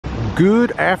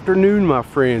Good afternoon, my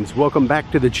friends. Welcome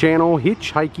back to the channel.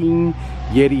 Hitchhiking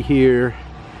Yeti here.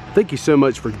 Thank you so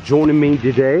much for joining me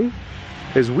today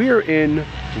as we are in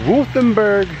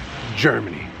Rothenburg,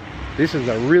 Germany. This is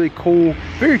a really cool,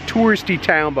 very touristy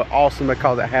town, but awesome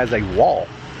because it has a wall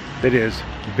that is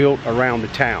built around the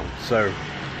town. So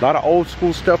a lot of old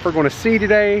school stuff we're going to see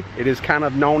today. It is kind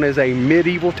of known as a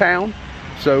medieval town.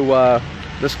 So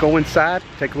let's go inside,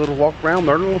 take a little walk around,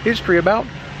 learn a little history about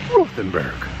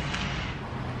Rothenburg.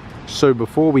 So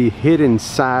before we head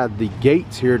inside the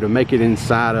gates here to make it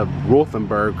inside of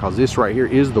Rothenburg, because this right here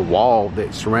is the wall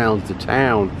that surrounds the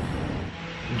town,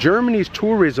 Germany's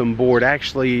tourism board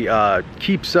actually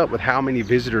keeps up with how many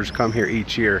visitors come here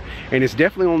each year, and it's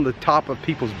definitely on the top of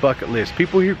people's bucket list.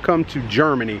 People here come to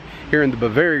Germany, here in the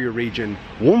Bavaria region,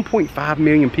 1.5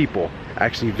 million people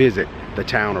actually visit the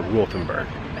town of Rothenburg.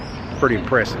 Pretty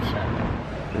impressive.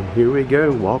 And here we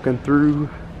go, walking through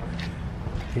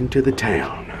into the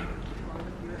town.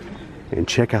 And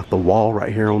check out the wall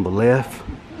right here on the left.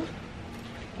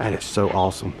 That is so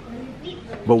awesome.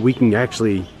 But we can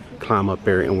actually climb up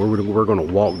there, and we're going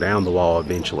to walk down the wall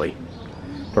eventually.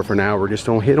 But for now, we're just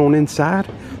going to head on inside,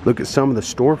 look at some of the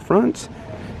storefronts,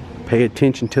 pay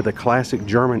attention to the classic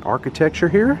German architecture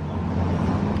here.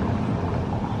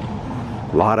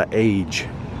 A lot of age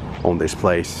on this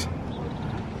place.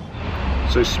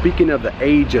 So speaking of the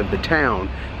age of the town,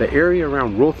 the area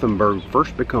around Rothenburg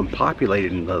first became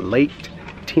populated in the late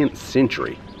 10th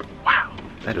century. Wow,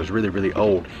 that is really, really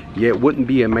old. Yet it wouldn't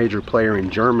be a major player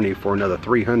in Germany for another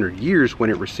 300 years when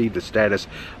it received the status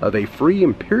of a free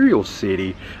imperial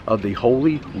city of the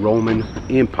Holy Roman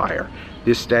Empire.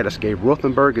 This status gave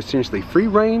Rothenburg essentially free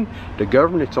reign to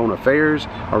govern its own affairs.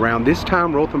 Around this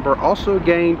time, Rothenburg also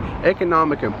gained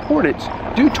economic importance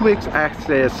due to its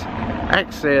access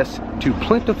to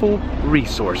plentiful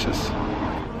resources.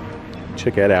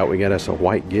 Check that out. We got us a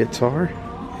white guitar,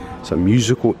 some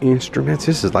musical instruments.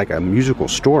 This is like a musical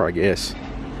store, I guess.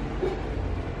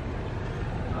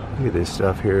 Look at this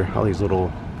stuff here, all these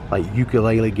little like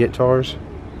ukulele guitars.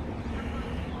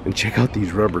 And check out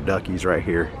these rubber duckies right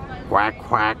here. Quack,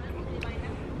 quack.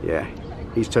 Yeah,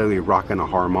 he's totally rocking a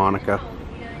harmonica.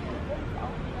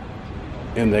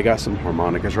 And they got some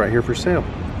harmonicas right here for sale.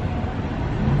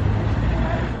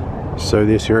 So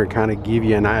this here kind of give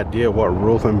you an idea what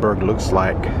Rothenburg looks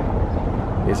like.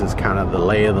 This is kind of the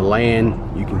lay of the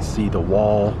land. You can see the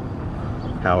wall,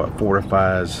 how it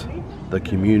fortifies the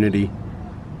community.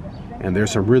 And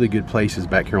there's some really good places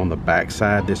back here on the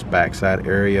backside, this backside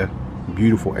area.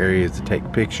 Beautiful areas to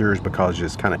take pictures because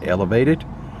it's kind of elevated.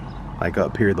 Like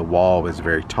up here, the wall is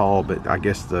very tall, but I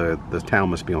guess the town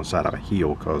must be on the side of a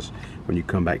hill, because when you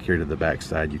come back here to the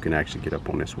backside, you can actually get up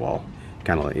on this wall.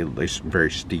 Kind of like, it's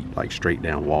very steep, like straight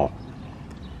down wall.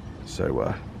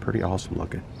 So pretty awesome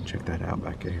looking. Check that out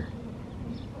back here.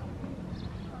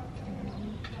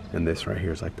 And this right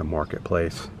here is like the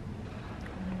marketplace.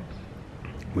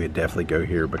 We'd definitely go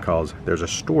here because there's a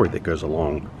story that goes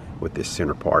along with this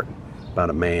center part about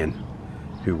a man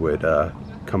who would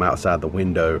come outside the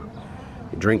window,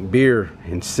 drink beer,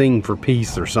 and sing for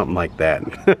peace or something like that.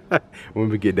 When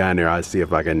we get down there, I'll see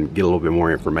if I can get a little bit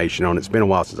more information on it. It's been a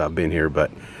while since I've been here, but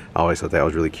I always thought that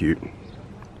was really cute.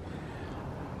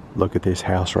 Look at this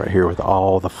house right here with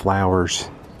all the flowers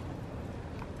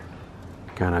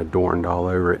kind of adorned all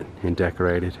over it and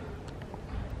decorated.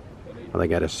 I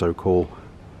think that is so cool.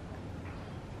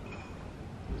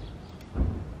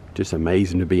 Just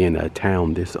amazing to be in a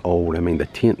town this old. I mean, the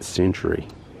 10th century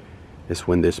is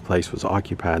when this place was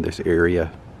occupied, this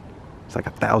area. It's like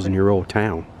a 1,000-year-old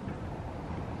town.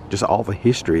 Just all the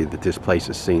history that this place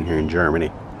has seen here in Germany.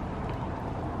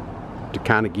 To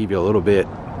kind of give you a little bit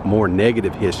more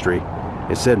negative history,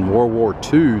 it said in World War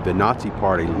II, the Nazi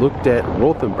Party looked at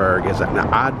Rothenburg as an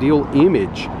ideal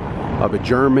image of a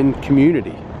German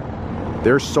community.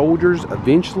 Their soldiers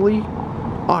eventually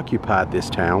occupied this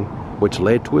town, which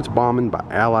led to its bombing by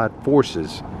Allied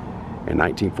forces in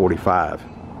 1945.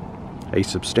 A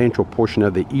substantial portion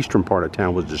of the eastern part of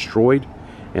town was destroyed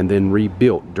and then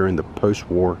rebuilt during the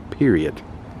post-war period.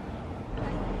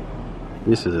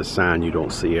 This is a sign you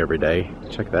don't see every day.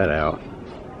 Check that out.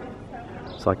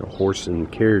 It's like a horse and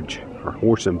carriage or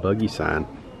horse and buggy sign.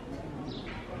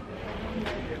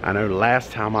 I know the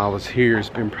last time I was here, it's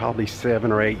been probably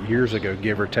 7 or 8 years ago,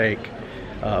 give or take.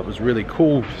 It was really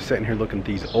cool sitting here looking at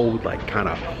these old, like, kind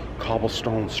of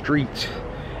cobblestone streets.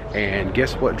 And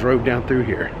guess what drove down through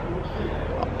here?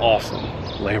 An awesome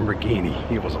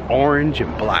Lamborghini. It was orange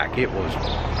and black. It was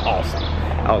awesome.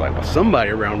 I was like, well,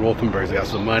 somebody around Rothenburg's got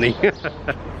some money.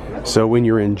 So when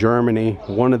you're in Germany,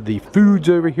 one of the foods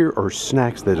over here or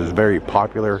snacks that is very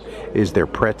popular is their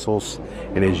pretzels.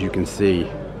 And as you can see,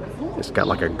 it's got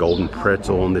like a golden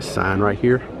pretzel on this sign right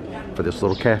here for this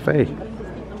little cafe.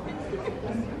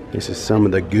 This is some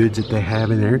of the goods that they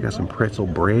have in there. Got some pretzel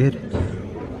bread.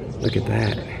 Look at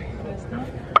that.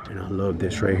 And I love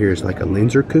this right here. It's like a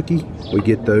Linzer cookie. We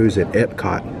get those at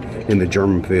Epcot in the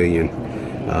German pavilion.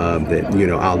 That, you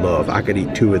know, I love. I could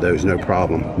eat 2 of those, no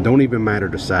problem. Don't even matter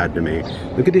the side to me.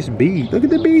 Look at this bee. Look at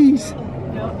the bees.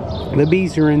 The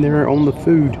bees are in there on the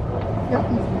food.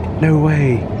 No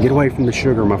way. Get away from the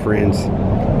sugar, my friends.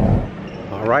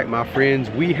 All right, my friends,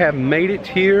 we have made it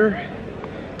here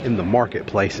in the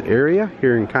marketplace area,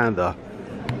 here in kind of the,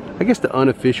 I guess, the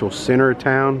unofficial center of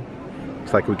town.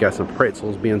 Looks like we got some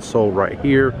pretzels being sold right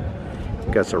here.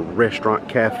 We got some restaurant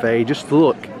cafe. Just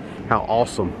look how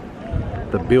awesome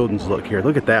the buildings look here.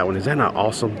 Look at that one. Is that not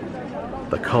awesome?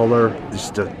 The color,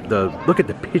 just the look at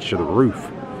the pitch of the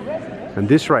roof. And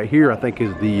this right here, I think,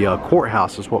 is the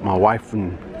courthouse, is what my wife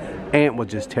and aunt was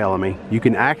just telling me. You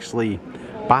can actually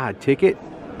buy a ticket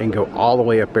and go all the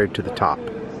way up there to the top.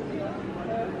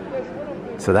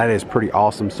 So that is pretty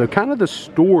awesome. So kind of the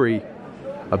story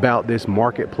about this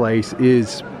marketplace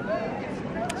is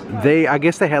I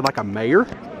guess they had like a mayor,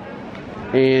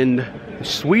 and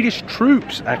Swedish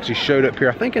troops actually showed up here,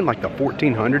 I think in like the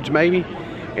 1400s maybe,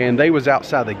 and they was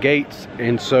outside the gates.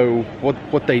 And so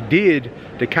what they did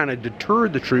to kind of deter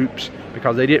the troops,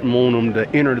 because they didn't want them to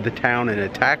enter the town and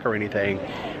attack or anything,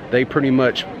 they pretty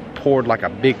much poured like a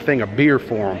big thing of beer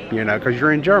for them, you know, because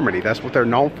you're in Germany. That's what they're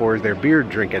known for, is their beer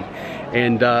drinking.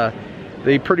 And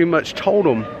they pretty much told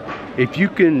them, if you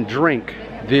can drink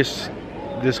this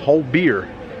whole beer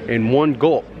in one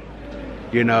gulp,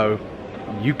 you know,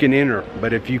 you can enter.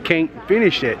 But if you can't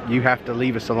finish it, you have to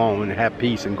leave us alone and have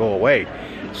peace and go away.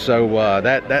 So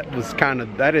that is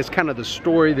kind of the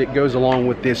story that goes along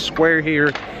with this square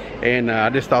here. And I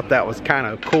just thought that was kind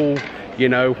of cool. You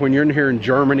know, when you're in here in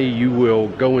Germany, you will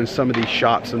go in some of these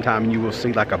shops sometime and you will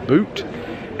see like a boot.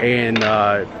 And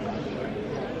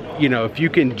you know, if you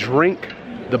can drink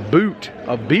the boot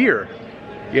of beer,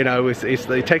 you know, it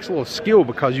takes a little skill,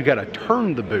 because you got to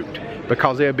turn the boot,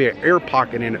 because there'll be an air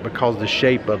pocket in it because of the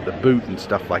shape of the boot and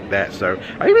stuff like that. So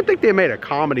I even think they made a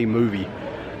comedy movie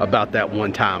about that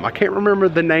one time. I can't remember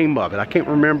the name of it. I can't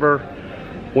remember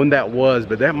when that was,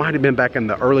 but that might have been back in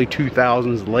the early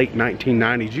 2000s, late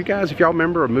 1990s. You guys, if y'all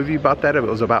remember a movie about that, it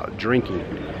was about drinking.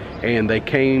 And they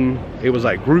came, it was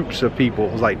like groups of people,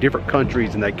 it was like different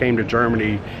countries, and they came to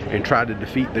Germany and tried to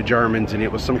defeat the Germans, and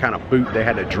it was some kind of boot they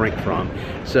had to drink from.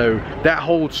 So that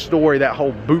whole story, that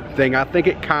whole boot thing, I think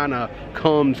it kind of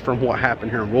comes from what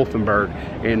happened here in Rothenburg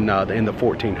in the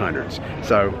 1400s.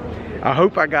 So I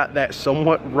hope I got that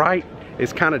somewhat right.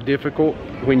 It's kind of difficult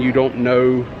when you don't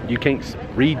know, you can't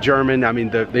read German. I mean,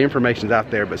 the information's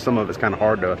out there, but some of it's kind of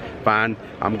hard to find.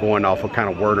 I'm going off of kind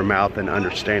of word of mouth and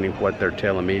understanding what they're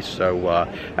telling me. So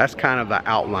that's kind of the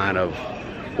outline of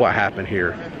what happened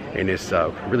here in this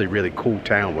really, really cool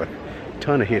town with a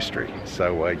ton of history.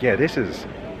 So yeah,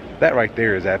 that right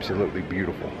there is absolutely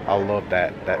beautiful. I love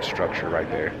that structure right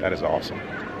there. That is awesome.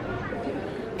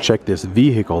 Check this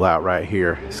vehicle out right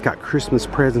here. It's got Christmas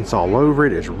presents all over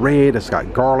it. It's red. It's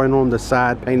got garland on the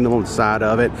side, painted on the side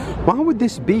of it. Why would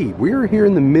this be? We're here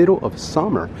in the middle of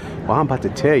summer. Well, I'm about to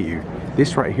tell you,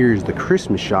 this right here is the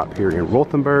Christmas shop here in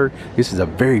Rothenburg. This is a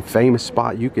very famous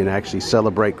spot. You can actually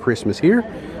celebrate Christmas here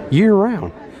year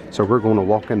round. So we're going to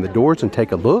walk in the doors and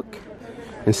take a look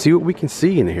and see what we can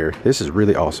see in here. This is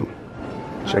really awesome.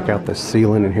 Check out the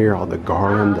ceiling in here, all the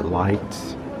garland, the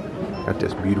lights. Got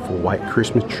this beautiful white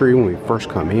Christmas tree when we first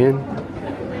come in.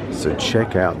 So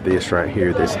check out this right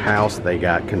here, this house they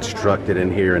got constructed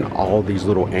in here, and all these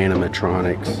little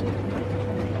animatronics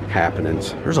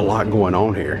happenings. There's a lot going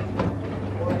on here.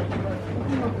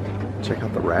 Check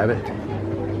out the rabbit.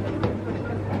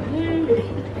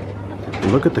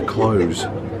 Look at the clothes.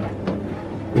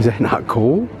 Is that not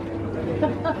cool?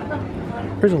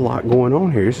 There's a lot going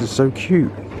on here. This is so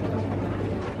cute.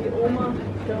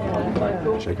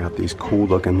 Check out these cool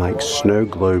looking like snow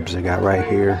globes they got right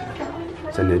here.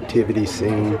 It's a nativity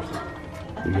scene.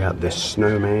 You got this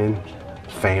snowman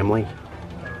family.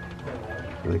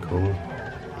 Really cool.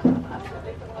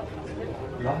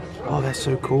 Oh, that's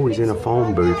so cool. He's in a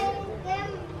phone booth.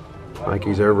 Like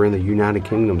he's over in the United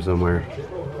Kingdom somewhere.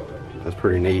 That's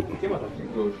pretty neat.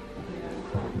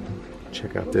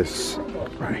 Check out this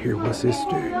right here. What's this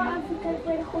do?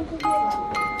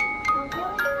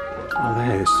 Oh,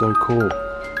 that is so cool.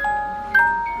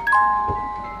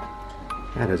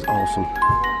 That is awesome.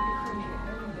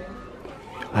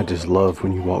 I just love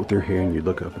when you walk through here and you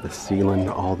look up at the ceiling,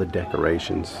 all the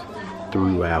decorations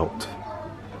throughout.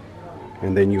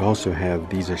 And then you also have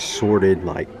these assorted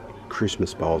like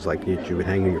Christmas balls like that you would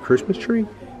hang on your Christmas tree.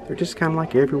 They're just kind of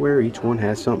like everywhere. Each one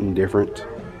has something different,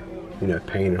 you know,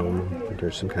 painted on them.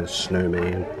 There's some kind of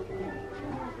snowman.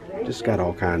 Just got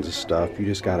all kinds of stuff.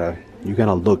 You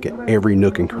gotta look at every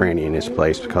nook and cranny in this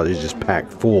place because it's just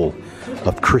packed full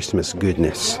of Christmas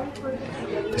goodness.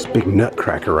 This big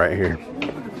nutcracker right here.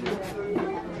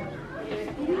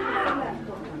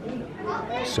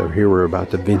 So here we're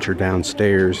about to venture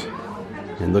downstairs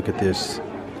and look at this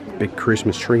big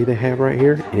Christmas tree they have right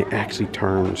here, and it actually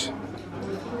turns.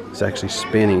 It's actually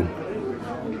spinning.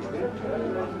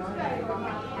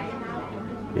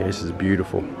 Yeah, this is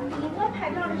beautiful.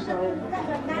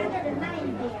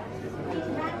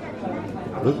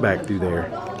 Look back through there.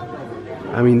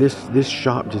 I mean, this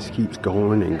shop just keeps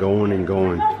going and going and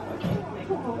going.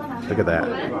 Look at that.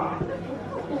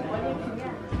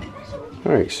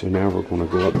 Alright, so now we're going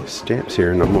to go up the steps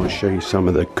here and I'm going to show you some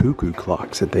of the cuckoo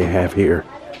clocks that they have here.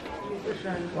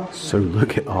 So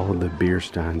look at all of the beer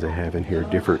steins they have in here.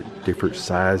 Different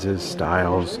sizes,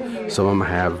 styles. Some of them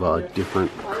have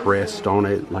different crests on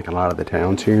it. Like a lot of the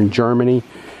towns here in Germany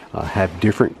have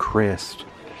different crests.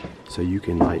 So you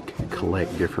can like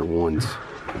collect different ones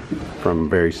from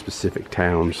very specific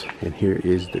towns. And here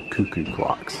is the cuckoo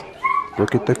clocks.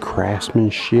 Look at the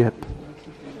craftsmanship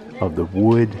of the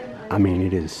wood. I mean,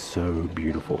 it is so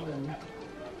beautiful.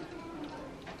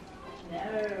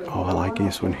 Oh, I like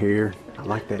this one here. I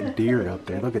like that deer up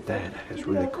there. Look at that. It's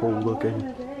really cool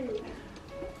looking.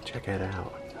 Check that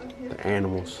out. The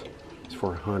animals. It's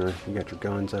for a hunter. You got your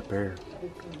guns up there.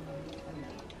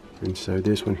 And so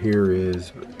this one here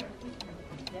is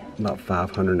about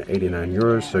 589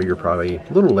 euros. So you're probably a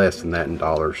little less than that in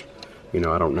dollars. You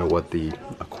know, I don't know what the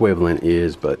equivalent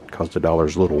is, but because the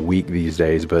dollar's a little weak these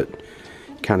days, but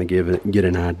kind of get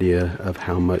an idea of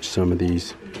how much some of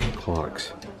these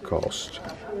clocks cost.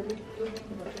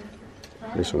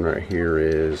 This one right here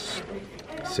is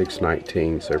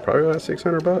 $619, so probably about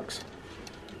 600 bucks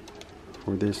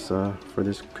for this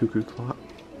cuckoo clock.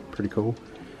 Pretty cool.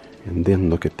 And then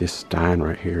look at this stein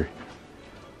right here.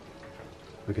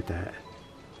 Look at that.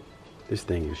 This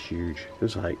thing is huge.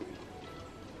 It's like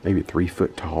maybe 3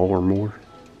 foot tall or more.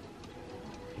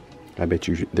 I bet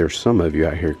you there's some of you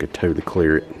out here could totally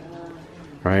clear it.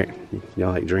 Right?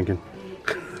 Y'all like drinking?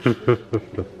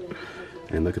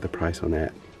 And look at the price on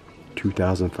that.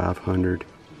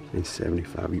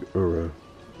 2,575 euro.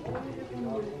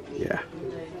 Yeah.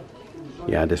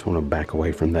 Yeah, I just want to back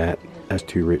away from that. That's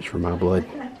too rich for my blood.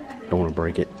 Don't want to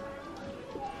break it.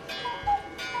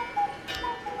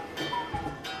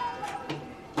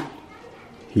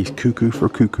 He's cuckoo for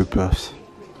Cuckoo Puffs.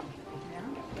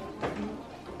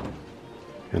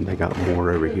 And they got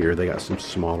more over here. They got some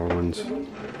smaller ones.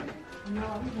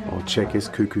 Oh, check his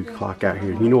cuckoo clock out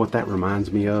here. You know what that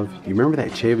reminds me of? You remember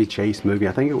that Chevy Chase movie?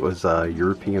 I think it was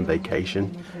European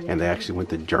Vacation, and they actually went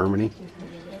to Germany.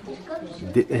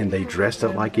 And they dressed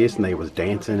up like this, and they was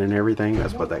dancing and everything.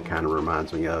 That's what that kind of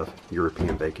reminds me of,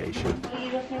 European Vacation.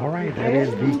 All right, that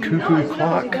is the cuckoo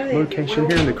clock location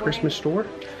here in the Christmas store.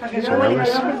 So now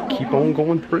let's keep on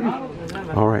going through.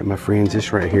 All right, my friends,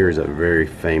 this right here is a very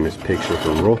famous picture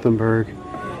from Rothenburg.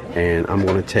 And I'm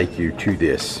going to take you to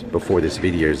this before this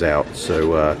video is out.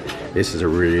 So this is a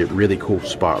really cool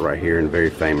spot right here and very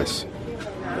famous.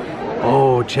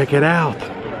 Oh, check it out.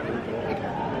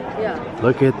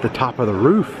 Look at the top of the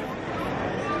roof.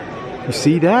 You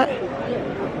see that?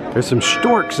 There's some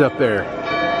storks up there.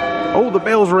 Oh, the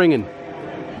bell's ringing.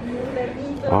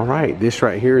 All right, this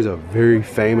right here is a very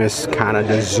famous kind of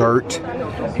dessert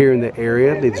here in the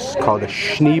area. It's called a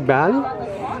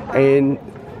Schneeball. And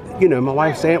you know, my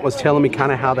wife's aunt was telling me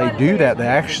kind of how they do that. They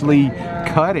actually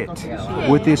cut it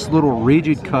with this little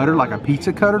rigid cutter, like a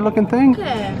pizza cutter looking thing.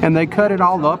 And they cut it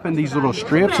all up in these little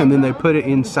strips, and then they put it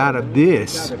inside of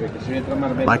this,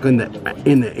 like in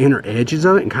the inner edges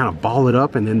of it, and kind of ball it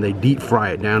up, and then they deep fry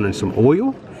it down in some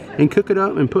oil and cook it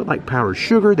up and put like powdered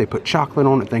sugar. They put chocolate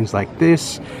on it, things like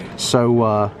this.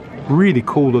 So really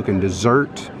cool looking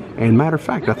dessert. And matter of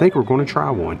fact, I think we're going to try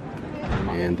one.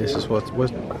 And this is what's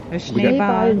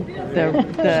Schneeball.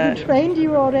 She trained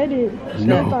you already.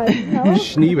 No.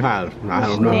 Schneeball. I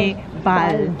don't know.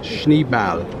 Schneeball.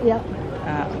 Schneeball. Yeah.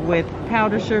 With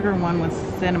powdered sugar and one with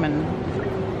cinnamon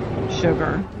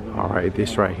sugar. All right,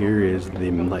 this right here is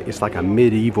it's like a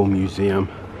medieval museum.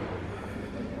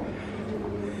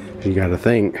 You got to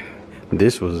think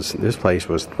this place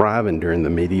was thriving during the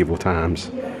medieval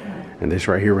times, and this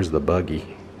right here was the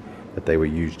buggy that they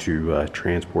would use to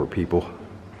transport people.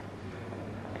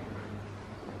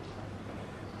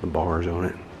 the bars on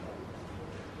it.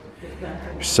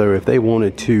 So if they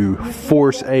wanted to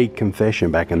force a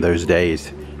confession back in those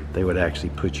days, they would actually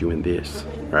put you in this,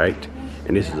 right?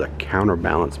 And this is a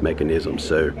counterbalance mechanism.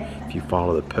 So if you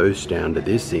follow the post down to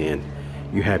this end,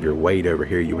 you have your weight over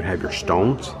here, you would have your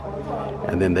stones,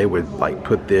 and then they would like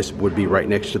put this, would be right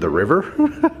next to the river,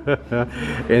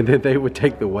 and then they would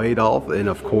take the weight off, and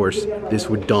of course this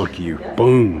would dunk you,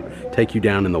 boom, take you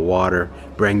down in the water,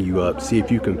 bring you up, see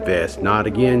if you confess. Not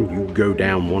again, you go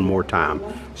down one more time.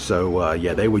 So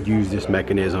yeah, they would use this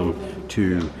mechanism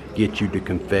to get you to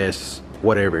confess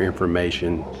whatever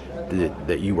information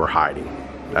that you were hiding.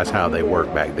 That's how they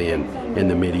worked back then in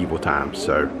the medieval times.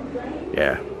 So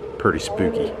yeah, pretty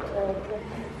spooky.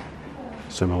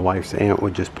 So my wife's aunt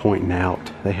was just pointing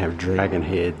out they have dragon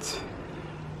heads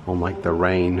on like the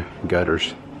rain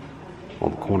gutters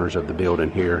on the corners of the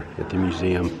building here at the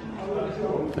museum.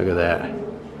 Look at that.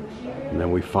 And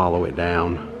then we follow it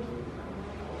down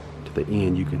to the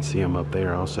end. You can see them up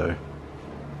there also,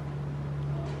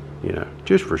 you know,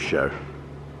 just for show.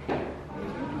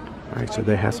 All right, so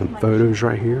they have some photos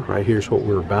right here. Right here's what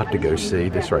we're about to go see.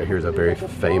 This right here is a very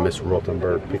famous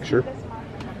Rothenburg picture.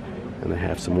 And they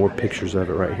have some more pictures of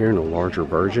it right here in a larger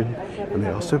version. And they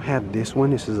also have this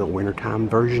one. This is a wintertime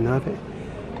version of it,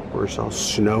 where it's all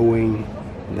snowing.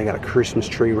 And they got a Christmas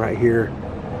tree right here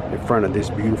in front of this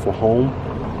beautiful home.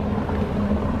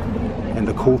 And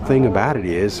the cool thing about it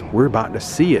is we're about to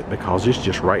see it because it's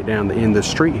just right down the end of the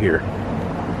street here.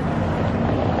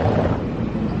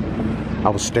 I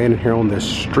was standing here on this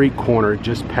street corner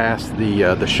just past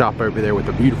the shop over there with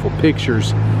the beautiful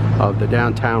pictures of the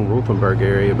downtown Rothenburg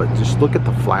area, but just look at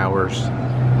the flowers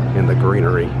and the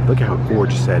greenery. Look how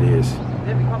gorgeous that is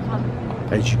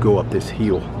as you go up this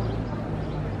hill.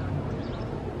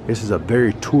 This is a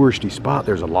very touristy spot.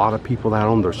 There's a lot of people out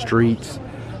on the streets,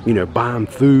 you know, buying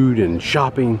food and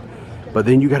shopping, but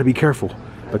then you got to be careful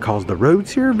because the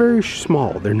roads here are very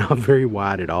small. They're not very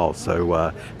wide at all.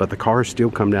 So, but the cars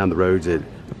still come down the roads at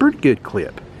a pretty good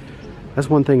clip. That's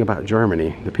one thing about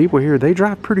Germany. The people here, they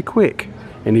drive pretty quick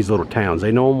in these little towns.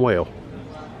 They know them well.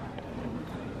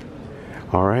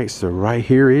 All right, so right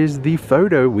here is the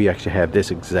photo. We actually have this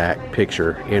exact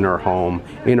picture in our home,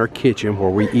 in our kitchen where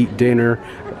we eat dinner.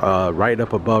 Right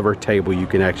up above our table, you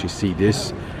can actually see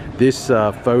this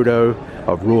photo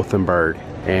of Rothenburg.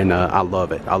 And I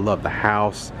love it. I love the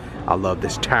house. I love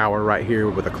this tower right here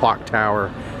with the clock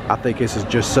tower. I think this is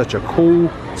just such a cool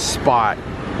spot.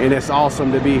 And it's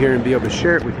awesome to be here and be able to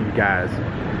share it with you guys.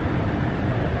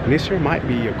 And this here might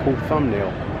be a cool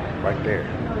thumbnail right there.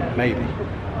 Maybe.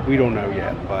 We don't know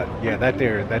yet. But yeah, that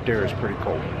there is pretty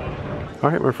cool.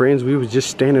 All right, my friends, we was just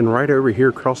standing right over here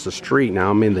across the street. Now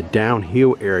I'm in the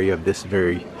downhill area of this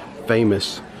very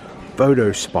famous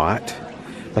photo spot.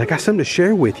 But I got something to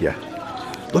share with you.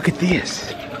 Look at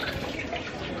this.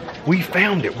 We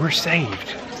found it. We're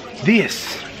saved.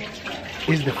 This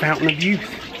is the Fountain of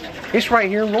Youth. It's right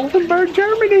here in Rothenburg,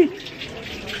 Germany.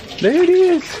 There it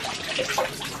is.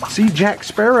 See Jack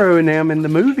Sparrow and them in the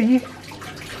movie.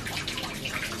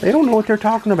 They don't know what they're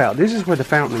talking about. This is where the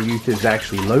Fountain of Youth is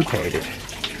actually located.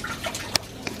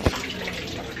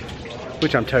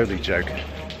 Which I'm totally joking.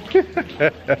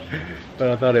 But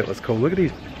I thought it was cool. Look at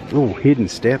these little hidden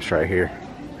steps right here.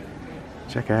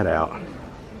 Check that out.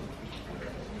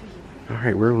 All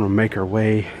right, we're gonna make our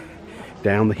way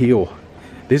down the hill.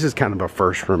 This is kind of a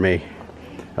first for me.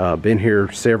 Been here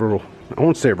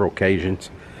on several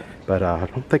occasions, but I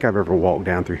don't think I've ever walked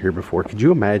down through here before. Could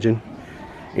you imagine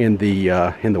in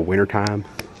the winter time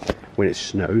when it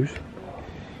snows,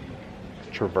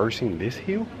 traversing this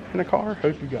hill in a car?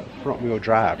 Hope you got front wheel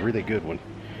drive, really good one,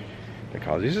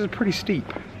 because this is pretty steep.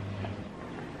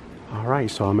 All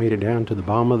right, so I made it down to the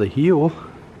bottom of the hill.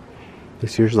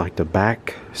 This here's like the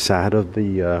back side of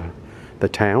the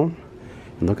town.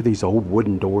 And look at these old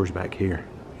wooden doors back here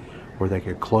where they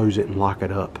could close it and lock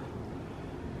it up.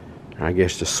 I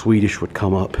guess the Swedish would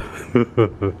come up.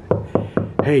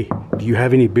 Hey, do you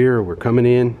have any beer? We're coming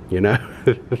in, you know.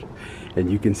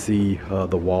 And you can see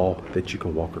the wall that you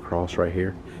can walk across right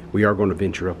here. We are going to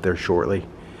venture up there shortly.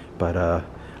 But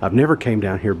I've never came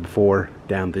down here before,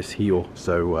 down this hill,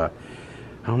 so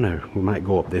I don't know, we might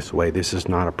go up this way. This is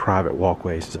not a private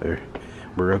walkway, so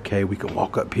we're okay. We can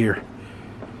walk up here.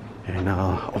 And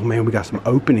oh man, we got some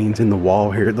openings in the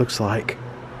wall here, it looks like.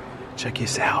 Check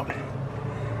this out.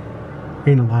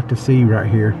 Ain't a lot to see right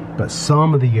here, but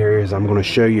some of the areas I'm going to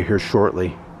show you here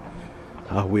shortly,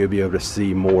 we'll be able to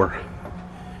see more.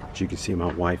 As you can see,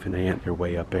 my wife and aunt, they're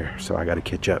way up there, so I got to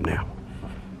catch up now.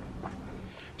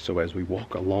 So as we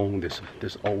walk along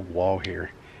this old wall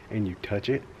here and you touch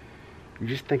it, you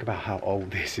just think about how old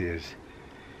this is.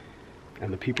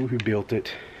 and the people who built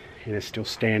it, and it's still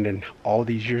standing all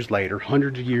these years later,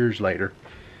 hundreds of years later,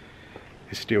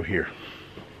 is still here.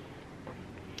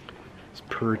 It's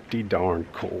pretty darn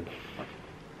cool.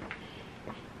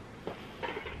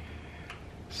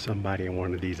 Somebody in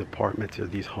one of these apartments or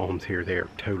these homes here, they're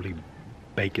totally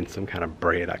baking some kind of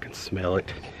bread. I can smell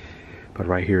it. But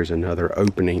right here is another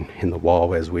opening in the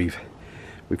wall as we've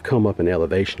come up in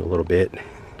elevation a little bit.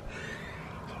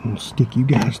 So I'm gonna stick you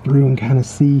guys through and kind of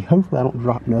see. Hopefully I don't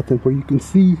drop nothing where you can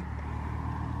see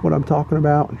what I'm talking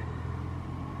about.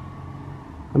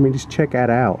 I mean, just check that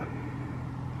out.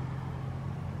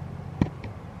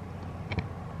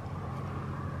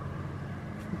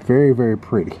 Very, very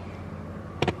pretty.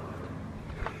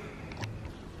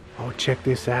 Oh, check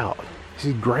this out. This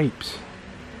is grapes.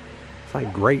 It's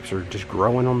like grapes are just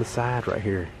growing on the side right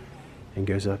here, and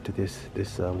goes up to this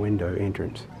window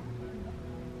entrance.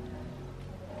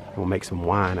 Gonna make some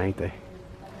wine, ain't they?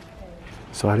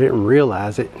 So I didn't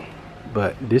realize it,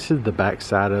 but this is the back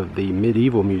side of the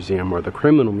medieval museum, or the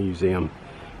criminal museum,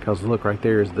 because look, right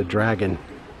there is the dragon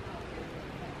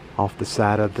off the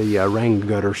side of the rain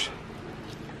gutters.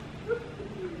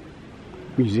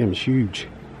 Museum is huge.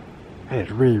 And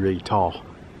it's really, really tall.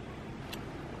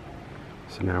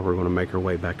 So now we're going to make our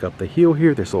way back up the hill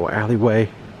here, this little alleyway,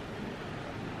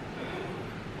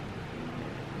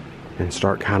 and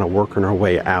start kind of working our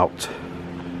way out.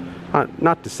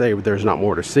 Not to say there's not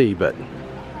more to see, but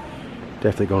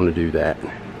definitely going to do that.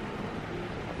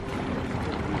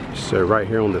 So right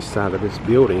here on the side of this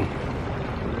building,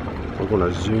 we're going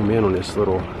to zoom in on this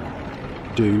little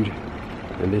dude,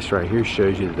 and this right here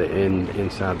shows you the end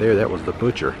inside there. That was the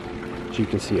butcher. So you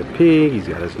can see a pig, he's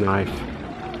got his knife.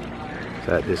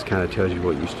 So that just kind of tells you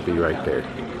what used to be right there.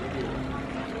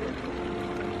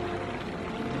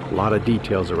 A lot of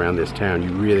details around this town.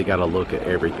 You really got to look at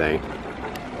everything.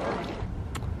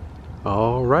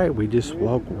 All right, we just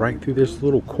walked right through this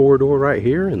little corridor right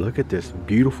here, and look at this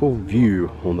beautiful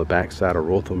view on the backside of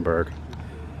Rothenburg.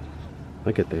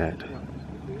 Look at that.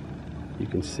 You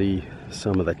can see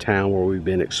some of the town where we've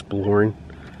been exploring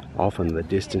off in the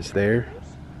distance there.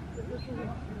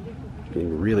 You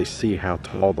can really see how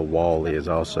tall the wall is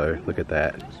also. Look at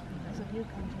that.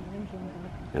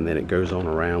 And then it goes on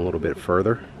around a little bit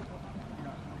further.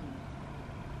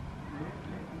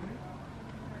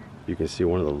 You can see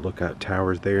one of the lookout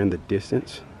towers there in the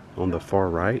distance on the far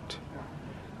right.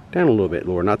 Down a little bit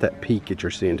lower, not that peak that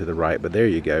you're seeing to the right, but there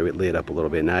you go. It lit up a little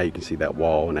bit. Now you can see that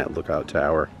wall and that lookout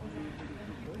tower.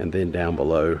 And then down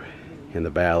below in the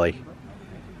valley,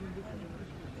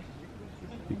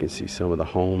 you can see some of the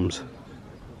homes.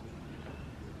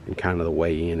 And kind of the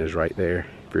way in is right there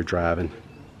if you're driving.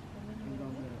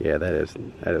 Yeah, that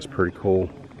is pretty cool.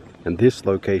 And this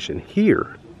location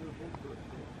here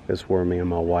is where me and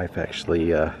my wife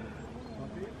actually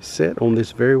sat on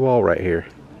this very wall right here.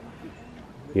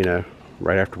 You know,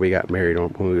 right after we got married,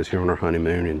 when we was here on our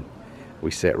honeymoon, and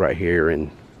we sat right here and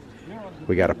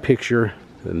we got a picture,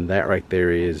 and that right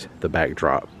there is the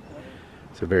backdrop.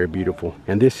 So very beautiful.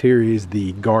 And this here is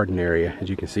the garden area. As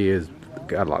you can see, is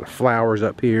got a lot of flowers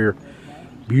up here,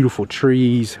 beautiful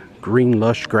trees, green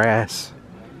lush grass,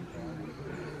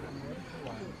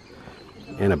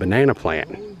 and a banana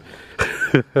plant.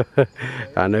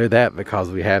 I know that because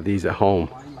we have these at home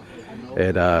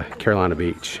at Carolina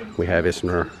Beach. We have this in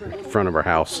front of our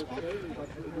house.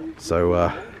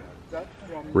 So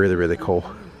really, really cool.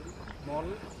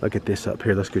 Look at this up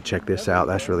here. Let's go check this out.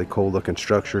 That's really cool looking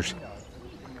structures.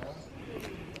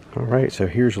 All right, so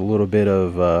here's a little bit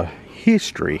of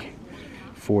history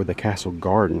for the castle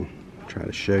garden. I'll try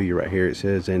to show you right here. It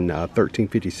says in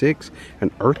 1356,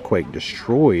 an earthquake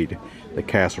destroyed the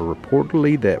castle,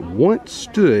 reportedly that once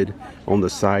stood on the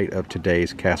site of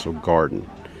today's castle garden.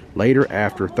 Later,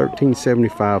 after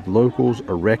 1375, locals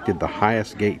erected the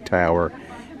highest gate tower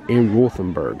in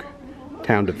Rothenburg.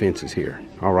 Town defenses here.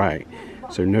 All right,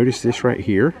 so notice this right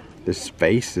here, this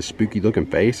face, this spooky looking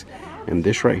face, and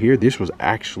this right here, this was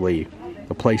actually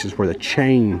the places where the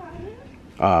chain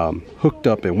hooked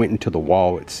up and went into the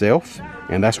wall itself,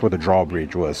 and that's where the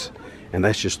drawbridge was, and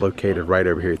that's just located right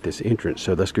over here at this entrance.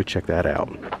 So let's go check that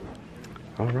out.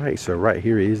 All right, so right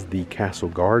here is the castle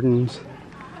gardens,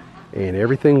 and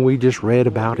everything we just read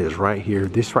about is right here.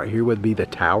 This right here would be the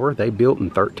tower they built in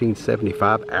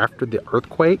 1375 after the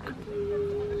earthquake.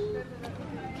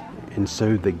 And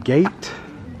so the gate,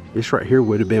 this right here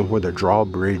would have been where the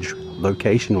drawbridge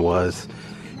location was.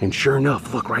 And sure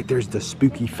enough, look, right there's the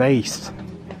spooky face.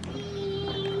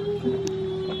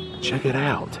 Check it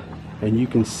out. And you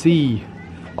can see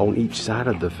on each side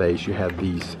of the face, you have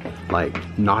these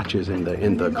like notches in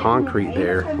the concrete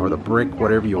there, or the brick,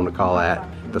 whatever you want to call that,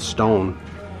 the stone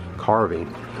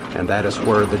carving, and that is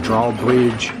where the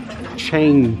drawbridge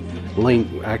chain link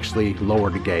actually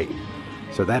lowered the gate.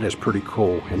 So that is pretty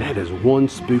cool, and that is one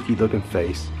spooky looking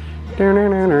face.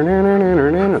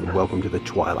 Welcome to the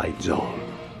Twilight Zone.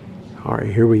 All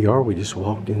right, here we are. We just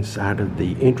walked inside of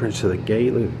the entrance to the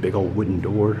gate. Look at the big old wooden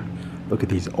door. Look at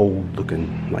these old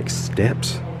looking like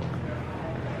steps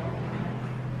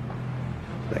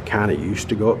that kind of used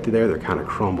to go up through there. They're kind of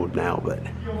crumbled now, but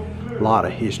a lot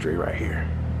of history right here.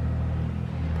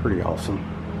 Pretty awesome.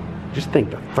 Just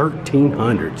think the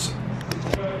 1300s.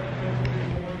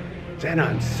 Is that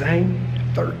not insane?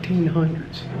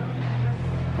 1300s.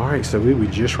 All right, so we were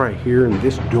just right here, and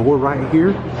this door right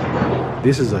here,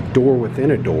 this is a door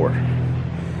within a door.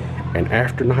 And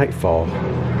after nightfall,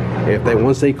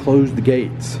 once they close the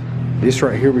gates, this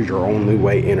right here was your only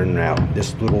way in and out.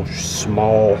 This little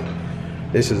small,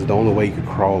 this is the only way you could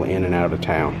crawl in and out of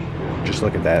town. Just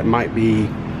look at that. It might be,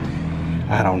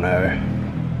 I don't know,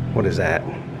 what is that?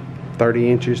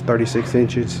 30 inches, 36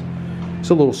 inches. It's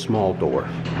a little small door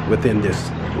within this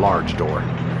large door.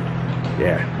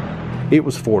 Yeah, it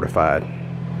was fortified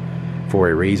for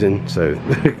a reason, so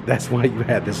that's why you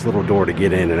had this little door to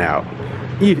get in and out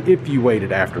if you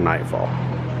waited after nightfall.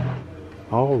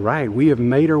 All right, we have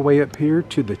made our way up here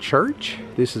to the church.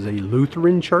 This is a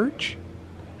Lutheran church,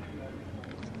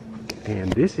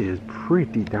 and this is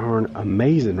pretty darn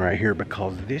amazing right here,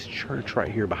 because this church right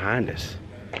here behind us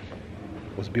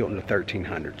was built in the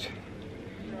 1300s.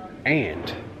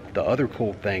 And the other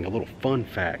cool thing, a little fun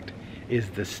fact, is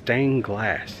the stained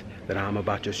glass that I'm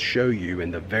about to show you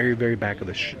in the very, very back of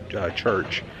the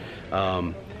church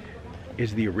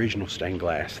is the original stained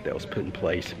glass that was put in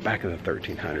place back in the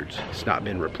 1300s. It's not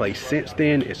been replaced since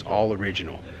then. It's all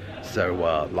original. So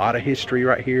a lot of history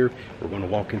right here. We're going to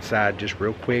walk inside just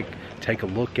real quick, take a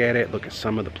look at it, look at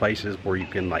some of the places where you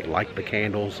can light the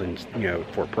candles and, you know,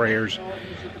 for prayers.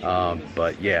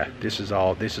 But yeah, this is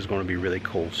going to be really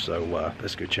cool. So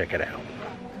let's go check it out.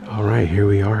 All right, here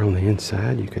we are on the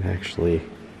inside. You can actually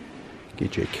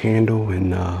get you a candle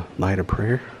and light a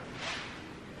prayer.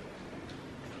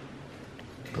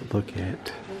 But look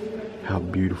at how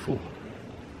beautiful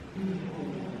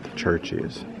the church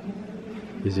is.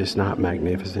 Is this not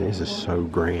magnificent? This is so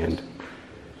grand.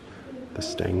 The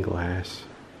stained glass.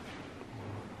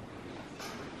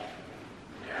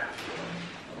 Yeah.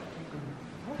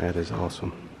 That is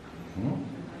awesome.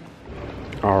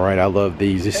 All right, I love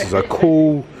these. This is a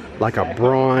cool, like a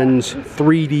bronze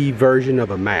 3D version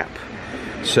of a map.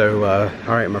 So,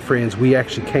 all right, my friends, we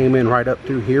actually came in right up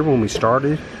through here when we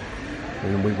started,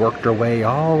 and we worked our way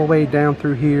all the way down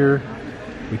through here.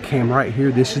 We came right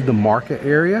here. This is the market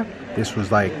area. This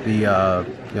was like the,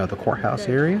 you know, the courthouse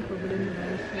area.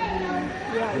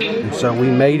 And so we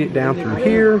made it down through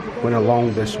here, went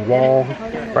along this wall.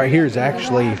 Right here is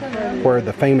actually where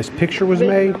the famous picture was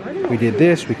made. We did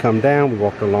this, we come down, we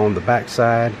walked along the back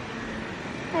side,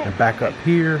 and back up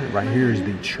here. Right here is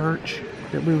the church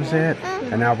that we was at.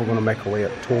 And now we're gonna make our way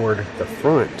up toward the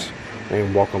front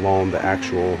and walk along the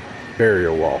actual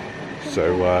burial wall.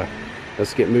 So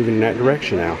let's get moving in that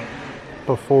direction now.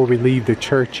 Before we leave the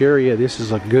church area, this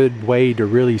is a good way to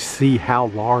really see how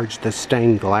large the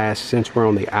stained glass, since we're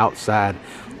on the outside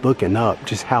looking up,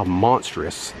 just how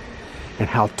monstrous and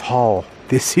how tall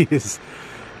this is.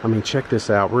 I mean, check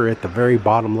this out. We're at the very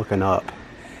bottom looking up,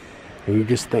 and you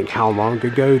just think how long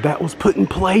ago that was put in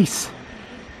place.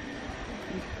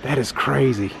 That is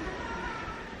crazy.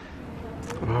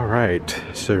 All right,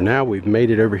 so now we've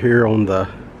made it over here on the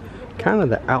kind of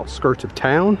the outskirts of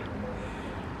town.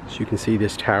 So you can see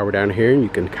this tower down here, and you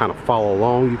can kind of follow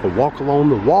along. You can walk along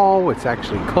the wall. It's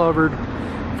actually covered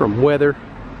from weather.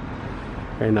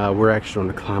 And we're actually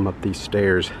going to climb up these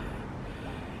stairs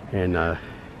and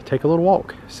take a little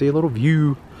walk, see a little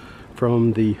view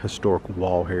from the historic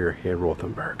wall here in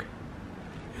Rothenburg.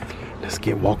 Let's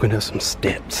get walking up some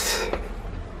steps.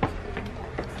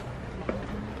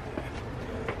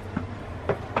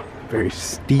 Very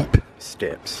steep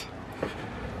steps.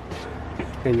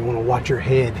 And you want to watch your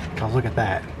head, because look at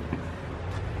that.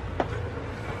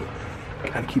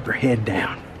 Gotta keep your head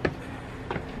down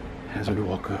as we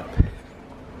walk up.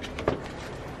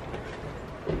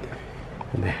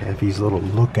 And they have these little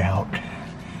lookout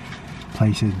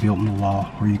places built in the wall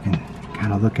where you can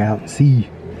kind of look out and see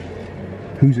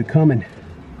who's a-coming.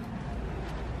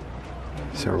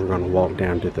 So we're going to walk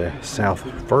down to the south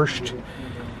first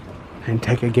and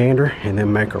take a gander, and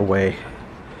then make our way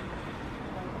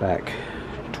back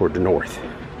toward the north.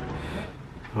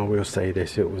 I will say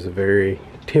this, it was a very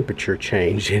temperature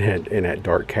change in that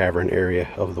dark cavern area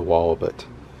of the wall, but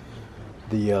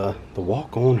The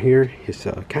walk on here is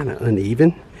kind of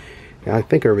uneven. I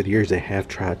think over the years they have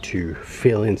tried to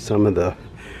fill in some of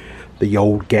the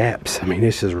old gaps. I mean,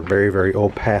 this is a very, very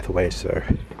old pathway, so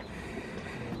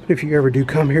if you ever do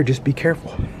come here, just be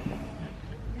careful.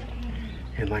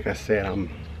 And like I said, I'm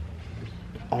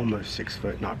almost 6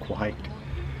 foot, not quite.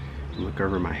 Look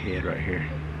over my head right here.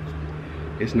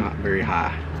 It's not very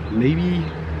high. Maybe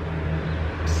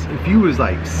if you was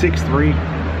like 6'3",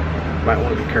 you might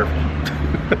want to be careful.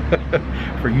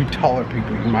 For you taller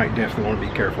people, you might definitely want to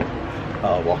be careful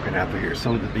walking out through here.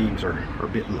 Some of the beams are a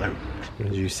bit low.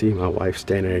 As you see my wife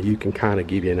standing there, you can kind of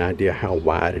give you an idea how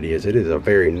wide it is. It is a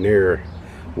very narrow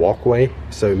walkway,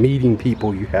 so meeting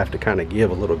people you have to kind of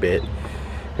give a little bit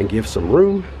and give some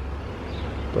room.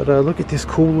 But look at this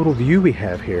cool little view we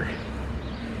have here,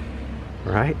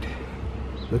 right?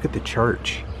 Look at the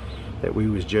church that we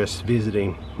was just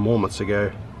visiting moments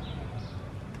ago.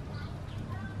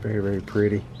 Very, very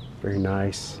pretty, very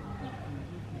nice.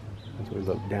 As we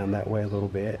look down that way a little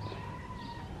bit,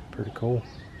 pretty cool.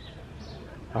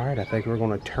 All right, I think we're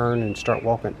going to turn and start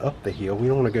walking up the hill. We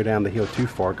don't want to go down the hill too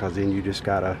far, because then you just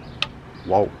gotta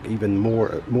walk even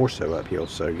more so uphill.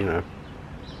 So, you know.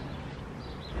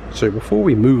 So before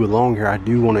we move along here, I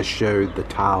do want to show the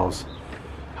tiles,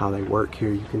 how they work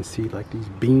here. You can see like these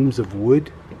beams of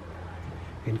wood,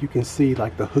 and you can see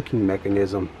like the hooking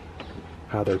mechanism,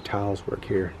 how their tiles work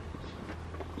here.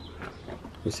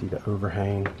 You see the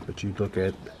overhang, but you look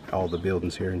at all the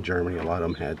buildings here in Germany, a lot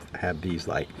of them have these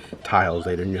like tiles.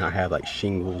 They do not have like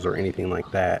shingles or anything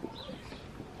like that.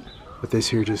 But this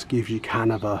here just gives you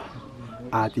kind of a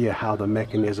idea how the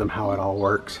mechanism, how it all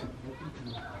works.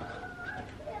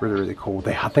 Really, really cool.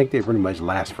 I think they pretty much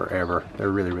last forever. They're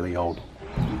really, really old.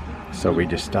 So we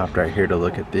just stopped right here to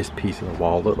look at this piece of the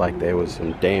wall. Looked like there was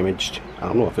some damaged. I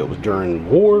don't know if it was during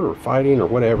war or fighting or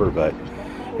whatever, but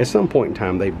at some point in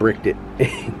time they bricked it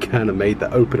and kind of made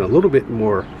the open a little bit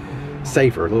more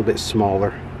safer, a little bit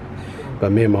smaller.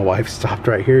 But me and my wife stopped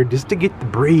right here just to get the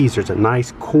breeze. There's a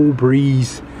nice cool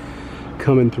breeze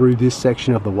coming through this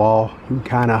section of the wall. You can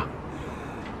kind of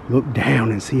look down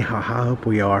and see how high up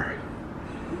we are.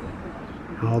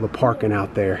 All the parking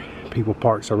out there. People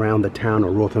parks around the town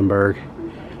of Rothenburg.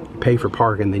 You pay for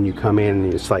parking, then you come in,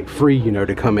 and it's like free, you know,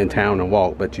 to come in town and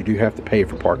walk, but you do have to pay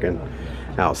for parking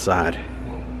outside.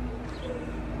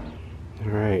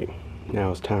 All right,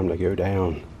 now it's time to go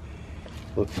down.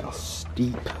 Look how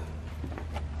steep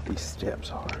these steps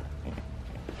are.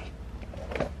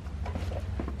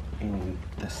 And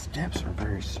the steps are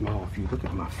very small. If you look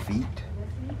at my feet,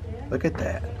 look at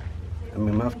that. I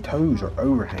mean, my toes are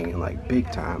overhanging like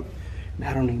big time. And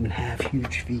I don't even have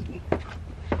huge feet.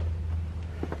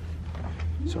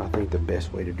 So I think the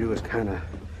best way to do is kind of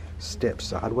step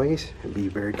sideways and be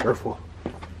very careful.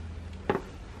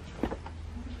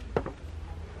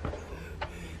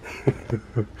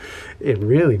 And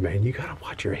really, man, you gotta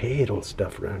watch your head on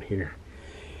stuff around here.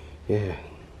 Yeah.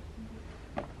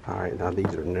 All right, now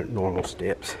these are normal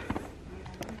steps.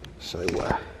 So,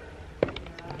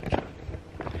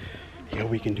 yeah,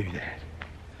 we can do that.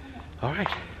 All right.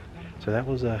 So that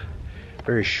was a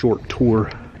very short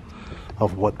tour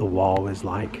of what the wall is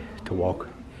like to walk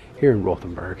here in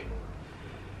Rothenburg.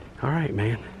 All right,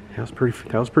 man. That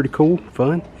was pretty cool,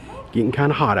 fun. Getting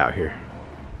kind of hot out here.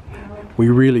 We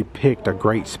really picked a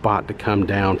great spot to come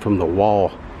down from the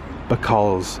wall,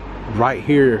 because right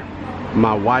here,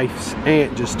 my wife's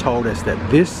aunt just told us that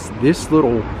this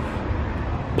little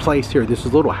place here, this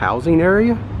little housing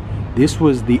area, this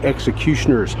was the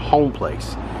executioner's home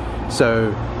place.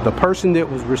 So the person that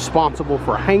was responsible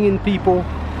for hanging people,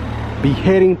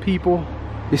 beheading people,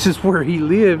 this is where he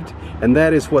lived, and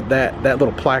that is what that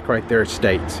little plaque right there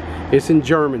states. It's in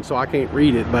German, so I can't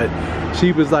read it, but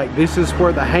she was like, this is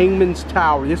where the hangman's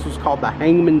tower, this was called the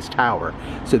hangman's tower.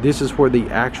 So this is where the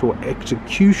actual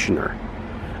executioner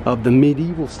of the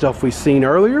medieval stuff we've seen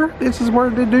earlier, this is where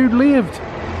the dude lived.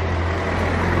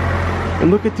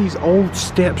 And look at these old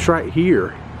steps right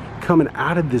here coming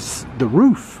out of the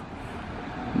roof.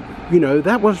 You know,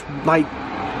 that was like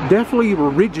definitely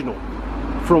original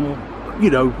from, you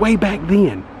know, way back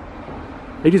then.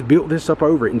 They just built this up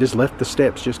over it and just left the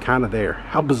steps just kind of there.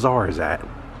 How bizarre is that?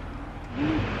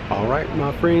 All right,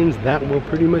 my friends, that will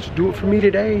pretty much do it for me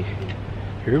today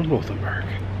here in Rothenburg.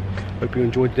 Hope you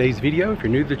enjoyed today's video. If you're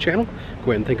new to the channel, go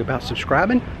ahead and think about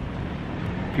subscribing.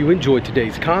 If you enjoyed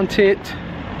today's content,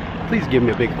 please give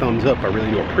me a big thumbs up. I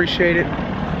really do appreciate it.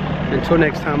 Until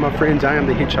next time, my friends, I am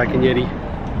the Hitchhiking Yeti,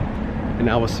 and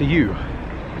I will see you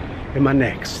in my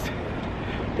next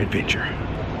adventure.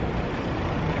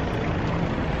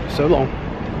 So long.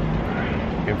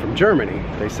 And from Germany,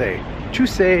 they say,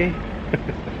 Tschüss.